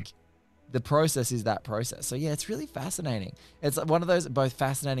 But like the process is that process. So yeah, it's really fascinating. It's one of those both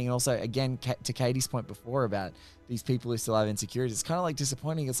fascinating and also, again, to Katie's point before about these people who still have insecurities, it's kind of like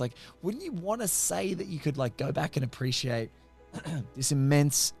disappointing. It's like, wouldn't you want to say that you could like go back and appreciate this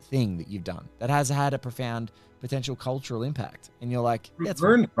immense thing that you've done that has had a profound potential cultural impact, and you're like,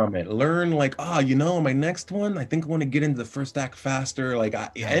 learn from it. Learn like, you know, my next one, I think I want to get into the first act faster, like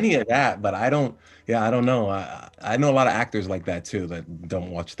any of that. But I don't know. I know a lot of actors like that too that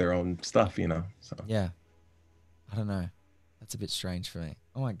don't watch their own stuff, you know. So yeah, I don't know. That's a bit strange for me.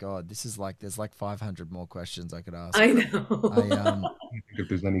 Oh my God, this is like, there's like 500 more questions I could ask. I know. I don't think if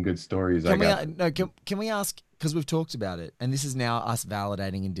there's any good stories. Can we ask, because we've talked about it, and this is now us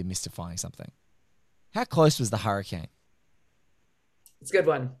validating and demystifying something. How close was the hurricane? It's a good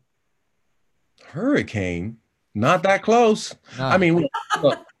one. Hurricane? Not that close. No. I mean,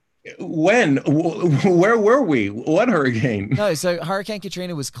 when? Where were we? What hurricane? No, so Hurricane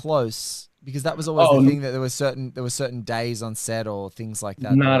Katrina was close, because that was always the thing, that there were certain days on set or things like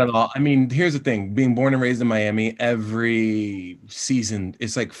that. Not at all. I mean, here's the thing. Being born and raised in Miami, every season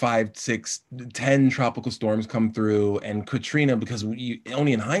it's like 5, 6, 10 tropical storms come through. And Katrina, because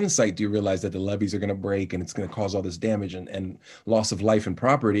only in hindsight do you realize that the levees are going to break and it's going to cause all this damage and loss of life and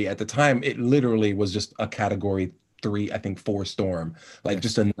property. At the time, it literally was just a category 3, I think 4 storm, like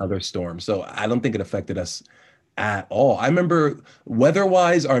just another storm. So I don't think it affected us at all. I remember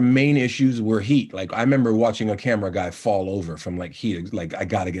weather-wise, our main issues were heat. Like I remember watching a camera guy fall over from like heat. Like I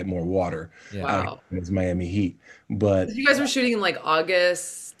got to get more water. Wow. It's Miami heat. But you guys were shooting in like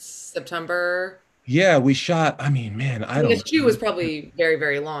August, September. Yeah, we shot. I mean, man, the shoot was probably very,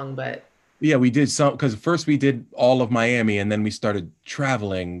 very long, but yeah, we did some, because first we did all of Miami, and then we started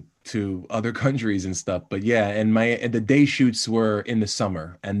traveling to other countries and stuff. But yeah, and the day shoots were in the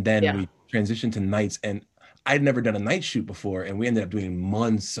summer, and then we transitioned to nights. And I'd never done a night shoot before, and we ended up doing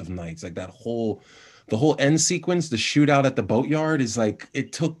months of nights. Like the whole end sequence, the shootout at the boatyard is like,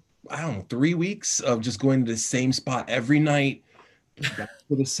 it took, I don't know, 3 weeks of just going to the same spot every night, back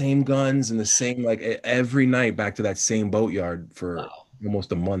to the same guns and the same, like every night back to that same boatyard for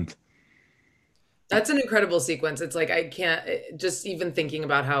almost a month. That's an incredible sequence. It's like I can't just even thinking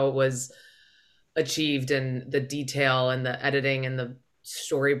about how it was achieved and the detail and the editing and the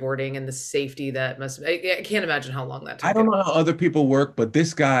storyboarding and the safety that I can't imagine how long that took. I don't know how other people work, but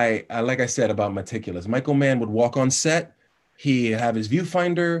this guy, like I said about meticulous, Michael Mann would walk on set. He'd have his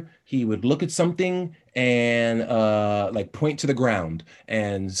viewfinder. He would look at something and like point to the ground,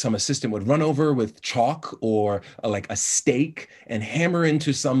 and some assistant would run over with chalk or like a stake and hammer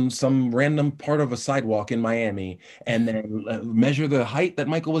into some random part of a sidewalk in Miami, and then measure the height that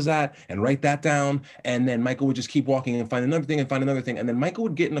Michael was at and write that down. And then Michael would just keep walking and find another thing and find another thing. And then Michael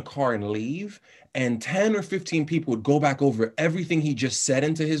would get in a car and leave, and 10 or 15 people would go back over everything he just said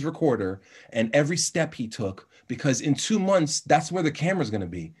into his recorder and every step he took, because in 2 months, that's where the camera's going to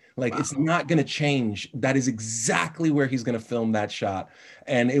be. Like, it's not going to change. That is exactly where he's going to film that shot.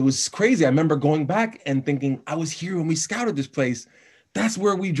 And it was crazy. I remember going back and thinking, I was here when we scouted this place. That's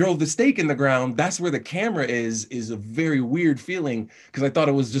where we drove the stake in the ground. That's where the camera is a very weird feeling, because I thought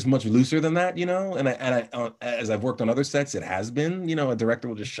it was just much looser than that, you know? And I as I've worked on other sets, it has been, you know, a director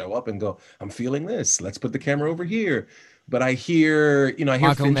will just show up and go, I'm feeling this. Let's put the camera over here. But I hear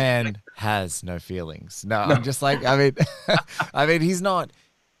Michael Mann has no feelings. No, I'm just like, I mean, he's not,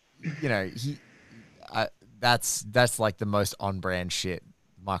 you know, that's like the most on brand shit,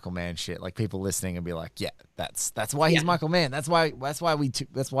 Michael Mann shit. Like, people listening and be like, yeah, that's why he's Michael Mann. That's why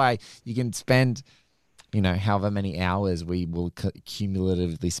you can spend, you know, however many hours we will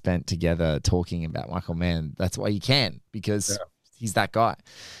cumulatively spent together talking about Michael Mann. That's why you can, because he's that guy.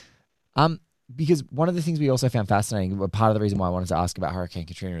 Because one of the things we also found fascinating, but part of the reason why I wanted to ask about Hurricane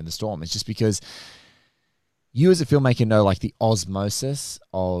Katrina and the storm, is just because you as a filmmaker know like the osmosis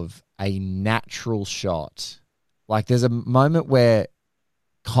of a natural shot. Like, there's a moment where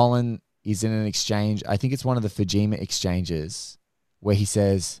Colin is in an exchange. I think it's one of the Fujima exchanges where he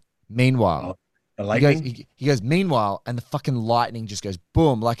says, meanwhile, he goes, meanwhile, and the fucking lightning just goes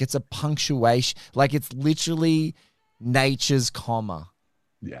boom. Like, it's a punctuation. Like, it's literally nature's comma.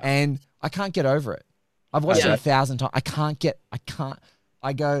 Yeah. And I can't get over it. I've watched it 1,000 times.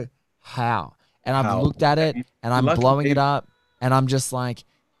 I go, how? And I've looked at it and I'm blowing it up and I'm just like,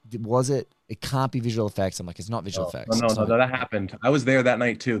 it can't be visual effects. I'm like, it's not visual effects. No, that happened. I was there that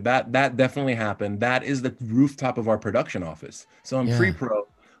night too. That definitely happened. That is the rooftop of our production office. So in pre-pro,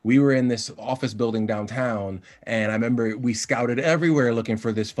 we were in this office building downtown, and I remember we scouted everywhere looking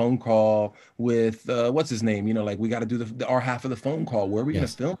for this phone call with what's his name? You know, like, we got to do our half of the phone call. Where are we going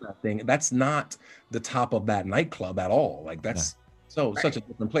to film that thing? That's not the top of that nightclub at all. Like, that's such a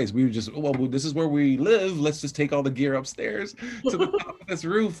different place. We were just, well, this is where we live. Let's just take all the gear upstairs to the top of this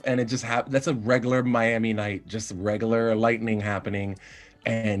roof, and it just happened. That's a regular Miami night, just regular lightning happening,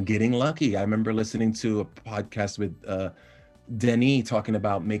 and getting lucky. I remember listening to a podcast with Denis talking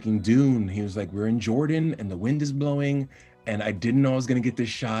about making Dune. He was like, we're in Jordan and the wind is blowing, and I didn't know I was gonna get this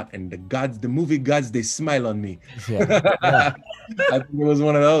shot, and the movie gods, they smile on me. I think it was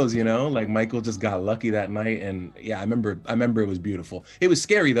one of those, you know, like, Michael just got lucky that night. And I remember it was beautiful. It was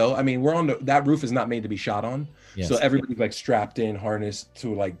scary though. I mean, that roof is not made to be shot on. So everybody's like strapped in, harnessed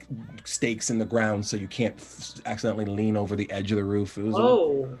to like stakes in the ground, so you can't accidentally lean over the edge of the roof. It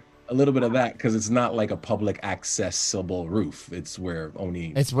was a little bit of that, because it's not like a public accessible roof. It's where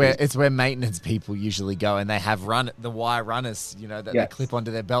maintenance people usually go, and they have the wire runners, you know, that they clip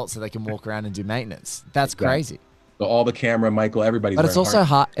onto their belt so they can walk around and do maintenance. That's crazy. So all the camera, Michael, everybody's. But it's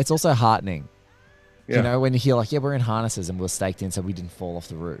also it's also heartening. You know, when you hear like, we're in harnesses and we're staked in so we didn't fall off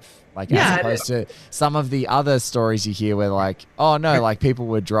the roof. Like, as opposed to some of the other stories you hear where like, oh no, like, people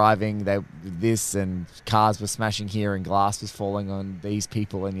were driving and cars were smashing here and glass was falling on these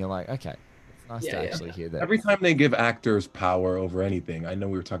people, and you're like, okay, it's nice to actually hear that. Every time they give actors power over anything, I know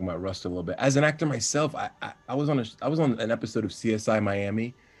we were talking about Rust a little bit. As an actor myself, I was on an episode of CSI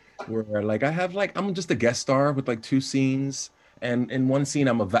Miami where like I'm just a guest star with like 2 scenes. And in one scene,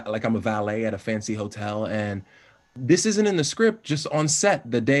 I'm a valet at a fancy hotel, and this isn't in the script. Just on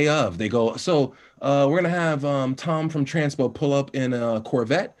set, the day of, they go, so we're gonna have Tom from Transpo pull up in a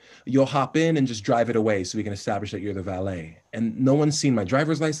Corvette. You'll hop in and just drive it away, so we can establish that you're the valet. And no one's seen my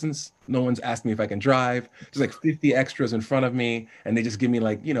driver's license. No one's asked me if I can drive. There's like 50 extras in front of me, and they just give me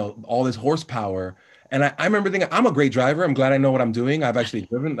like, you know, all this horsepower. And I remember thinking, I'm a great driver. I'm glad I know what I'm doing. I've actually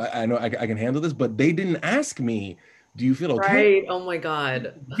driven. I know I can handle this. But they didn't ask me, do you feel okay? Right. Oh my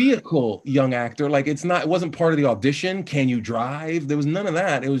God. Vehicle, young actor. Like, it wasn't part of the audition. Can you drive? There was none of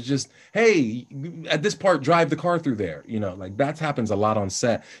that. It was just, hey, at this part, drive the car through there. You know, like, that happens a lot on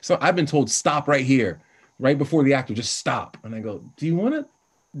set. So I've been told, stop right here, right before the actor, just stop. And I go, do you want to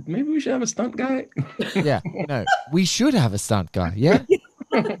maybe we should have a stunt guy. Yeah, no, we should have a stunt guy. Yeah,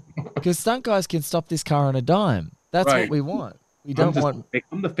 because stunt guys can stop this car on a dime. That's Right. what we want. We don't want.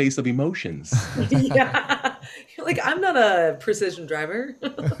 I'm the face of emotions. Yeah. You're like, I'm not a precision driver.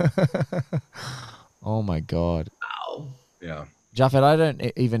 Oh my God. Wow. Yeah. Japheth, I don't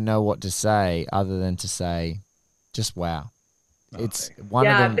even know what to say other than to say, just wow. It's one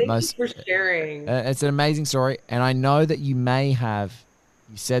of the thank most. you for sharing. It's an amazing story, and I know that you may have.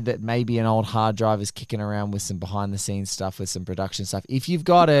 You said that maybe an old hard drive is kicking around with some behind the scenes stuff, with some production stuff. If you've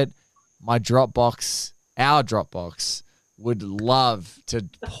got it, my Dropbox, our Dropbox, would love to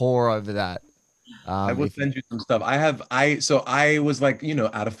pour over that. I will send you some stuff. I was like,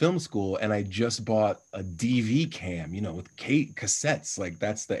 out of film school, and I just bought a DV cam, with cassettes. Like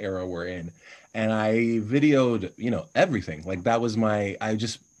that's the era we're in. And I videoed, everything. Like that was I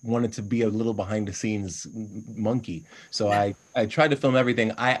just wanted to be a little behind the scenes monkey. So I tried to film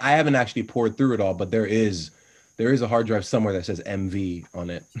everything. I haven't actually poured through it all, but there is a hard drive somewhere that says MV on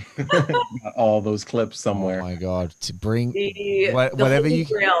it. Got all those clips somewhere. Oh my God! To bring whatever you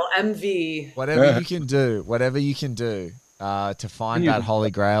grail, MV, whatever you can do to find that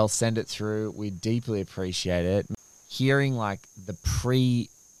holy grail, send it through. We deeply appreciate it. Hearing like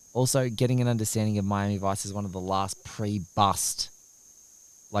also getting an understanding of Miami Vice is one of the last pre-bust,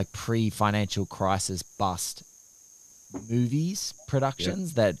 like pre-financial crisis bust movies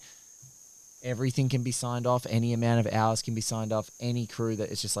productions that. Everything can be signed off. Any amount of hours can be signed off. Any crew that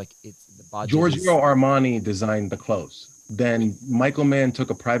it's just like it's the budget. Giorgio Armani designed the clothes. Then Michael Mann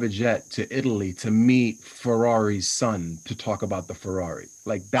took a private jet to Italy to meet Ferrari's son to talk about the Ferrari.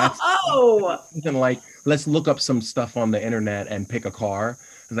 Like that's something like let's look up some stuff on the internet and pick a car.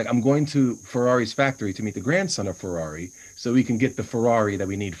 It's like I'm going to Ferrari's factory to meet the grandson of Ferrari so we can get the Ferrari that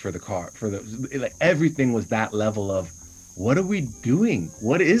we need for the car. Everything was that level of what are we doing?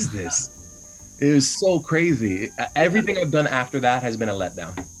 What is this? It was so crazy. Everything I've done after that has been a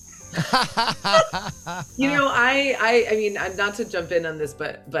letdown. I mean, not to jump in on this,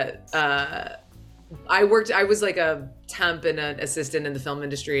 but I was like a temp and an assistant in the film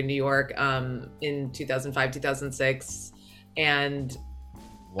industry in New York in 2005, 2006. And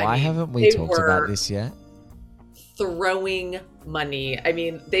why haven't we talked about this yet? Throwing money. I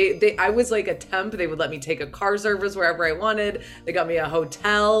mean, I was like a temp. They would let me take a car service wherever I wanted. They got me a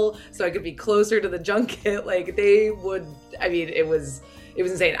hotel so I could be closer to the junket. Like it was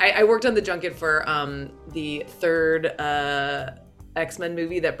insane. I worked on the junket for the third X-Men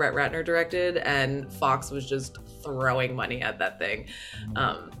movie that Brett Ratner directed, and Fox was just throwing money at that thing.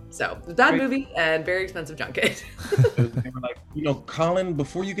 So bad movie and very expensive junket. They were like, Colin,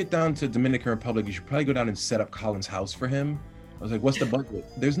 before you get down to Dominican Republic, you should probably go down and set up Colin's house for him. I was like, what's the budget?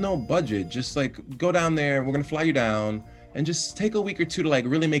 There's no budget. Just like go down there. We're going to fly you down and just take a week or two to like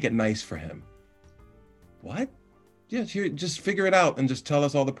really make it nice for him. What? Yeah, just figure it out and just tell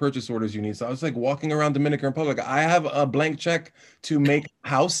us all the purchase orders you need. So I was like walking around Dominican Republic. I have a blank check to make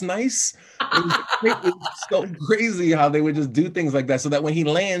house nice. It was so crazy how they would just do things like that so that when he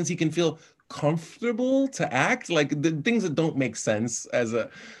lands, he can feel comfortable to act like the things that don't make sense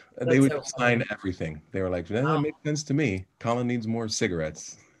they would sign everything. They were like, that makes sense to me. Colin needs more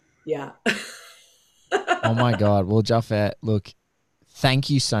cigarettes. Yeah. Oh my God. Well, Japheth, look, thank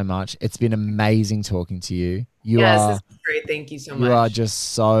you so much. It's been amazing talking to you. This is great. Thank you so much. You are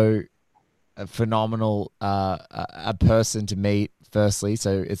just so a phenomenal a person to meet, firstly.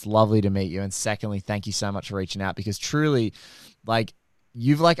 So it's lovely to meet you. And secondly, thank you so much for reaching out because truly, like,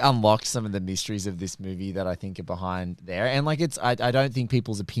 you've like unlocked some of the mysteries of this movie that I think are behind there. And like, I don't think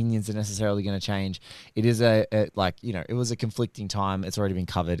people's opinions are necessarily going to change. It is it was a conflicting time. It's already been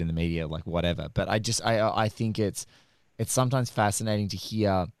covered in the media, like whatever. But I think it's sometimes fascinating to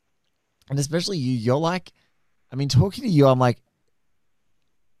hear. And especially you're like, I mean, talking to you, I'm like,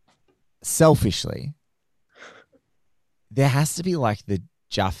 selfishly, there has to be like the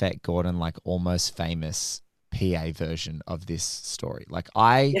Japheth Gordon, like almost famous PA version of this story. Like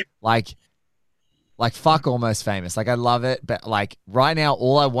like fuck almost famous. Like I love it. But like right now,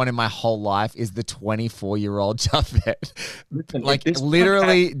 all I want in my whole life is the 24-year-old Japheth. Like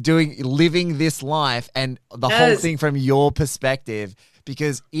literally living this life and the whole thing from your perspective,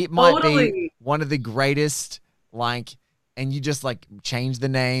 because it might be one of the greatest, like, and you just like change the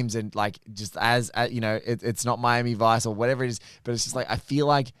names and like just as it's not Miami Vice or whatever it is, but it's just like, I feel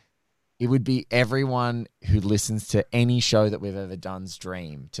like it would be everyone who listens to any show that we've ever done's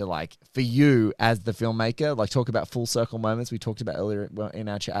dream to, like, for you as the filmmaker, like talk about full circle moments we talked about earlier in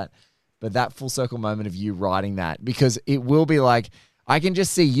our chat, but that full circle moment of you writing that, because it will be like, I can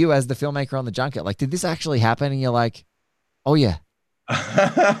just see you as the filmmaker on the junket. Like, did this actually happen? And you're like, oh yeah,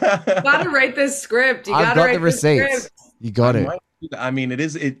 gotta write this script. You I've gotta got write the receipts. Script. You got it. I mean,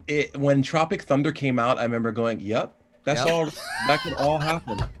 it when Tropic Thunder came out, I remember going, "Yep, that could all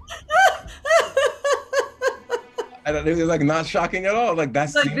happen." It was like not shocking at all. Like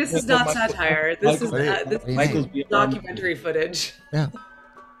that's like this is not satire. This is Michael's documentary footage. Yeah.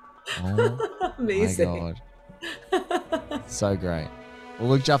 Oh, amazing. My God. So great. Well,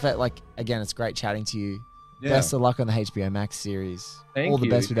 look, Japheth, like again, it's great chatting to you. Yeah. Best of luck on the HBO Max series. Thank All the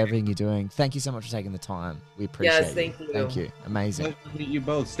you. best with everything you're doing. Thank you so much for taking the time. We appreciate it. Thank you. Thank you. Amazing. Pleasure to meet you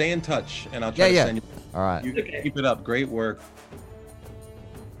both. Stay in touch, and I'll try to send you. All right. You keep it up. Great work.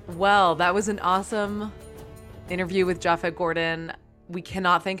 Well, that was an awesome interview with Japheth Gordon. We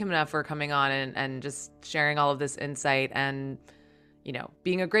cannot thank him enough for coming on and just sharing all of this insight and, you know,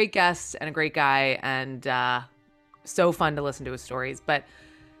 being a great guest and a great guy and so fun to listen to his stories. But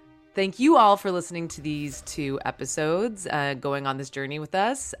thank you all for listening to these 2 episodes, going on this journey with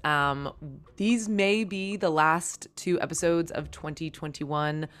us. These may be the last 2 episodes of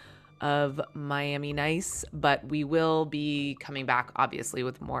 2021 of Miami Nice, but we will be coming back, obviously,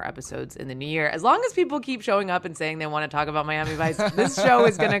 with more episodes in the new year. As long as people keep showing up and saying they want to talk about Miami Vice, this show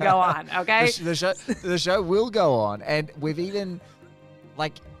is going to go on, okay? The show will go on, and we've even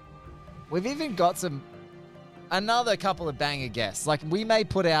got another couple of banger guests. Like, we may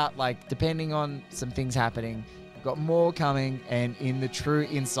put out, like, depending on some things happening, we've got more coming, and in the true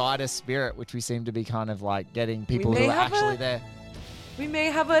insider spirit, which we seem to be kind of like getting people who are actually there. We may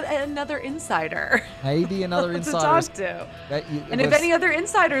have another insider. Maybe another insider to talk to. If any other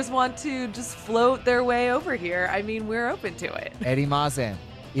insiders want to just float their way over here, I mean, we're open to it. Eddie Marzan,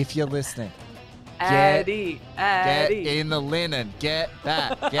 if you're listening. Eddie. Get in the linen. Get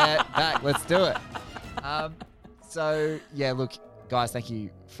back. Let's do it. So, yeah, look, guys, thank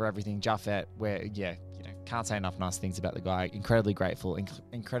you for everything. Japheth, can't say enough nice things about the guy. Incredibly grateful,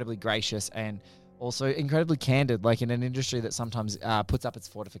 incredibly gracious, and also incredibly candid, like in an industry that sometimes puts up its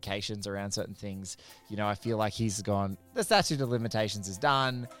fortifications around certain things. You know, I feel like he's gone, the statute of limitations is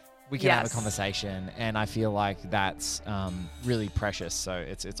done. We can have a conversation, and I feel like that's really precious. So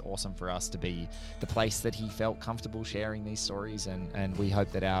it's awesome for us to be the place that he felt comfortable sharing these stories, and we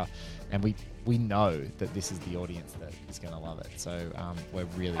hope that we know that this is the audience that is going to love it. So we're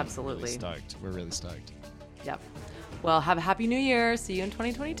really stoked. We're really stoked. Yep. Well, have a happy new year. See you in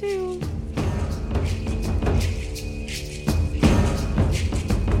 2022.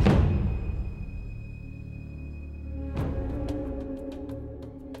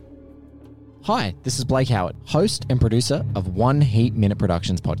 Hi, this is Blake Howard, host and producer of One Heat Minute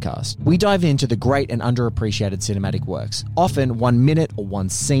Productions podcast. We dive into the great and underappreciated cinematic works, often 1 minute or one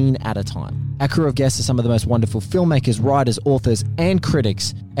scene at a time. Our crew of guests are some of the most wonderful filmmakers, writers, authors, and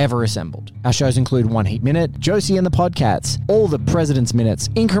critics ever assembled. Our shows include One Heat Minute, Josie and the Podcats, All the President's Minutes,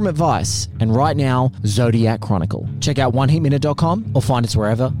 Increment Vice, and right now, Zodiac Chronicle. Check out oneheatminute.com or find us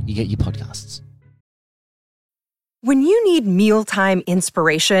wherever you get your podcasts. When you need mealtime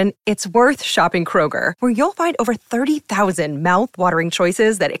inspiration, it's worth shopping Kroger, where you'll find over 30,000 mouth-watering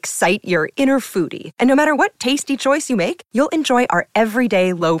choices that excite your inner foodie. And no matter what tasty choice you make, you'll enjoy our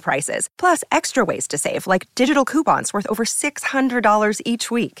everyday low prices, plus extra ways to save, like digital coupons worth over $600 each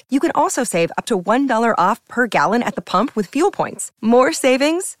week. You can also save up to $1 off per gallon at the pump with fuel points. More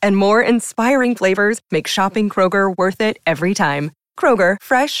savings and more inspiring flavors make shopping Kroger worth it every time. Kroger,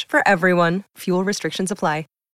 fresh for everyone. Fuel restrictions apply.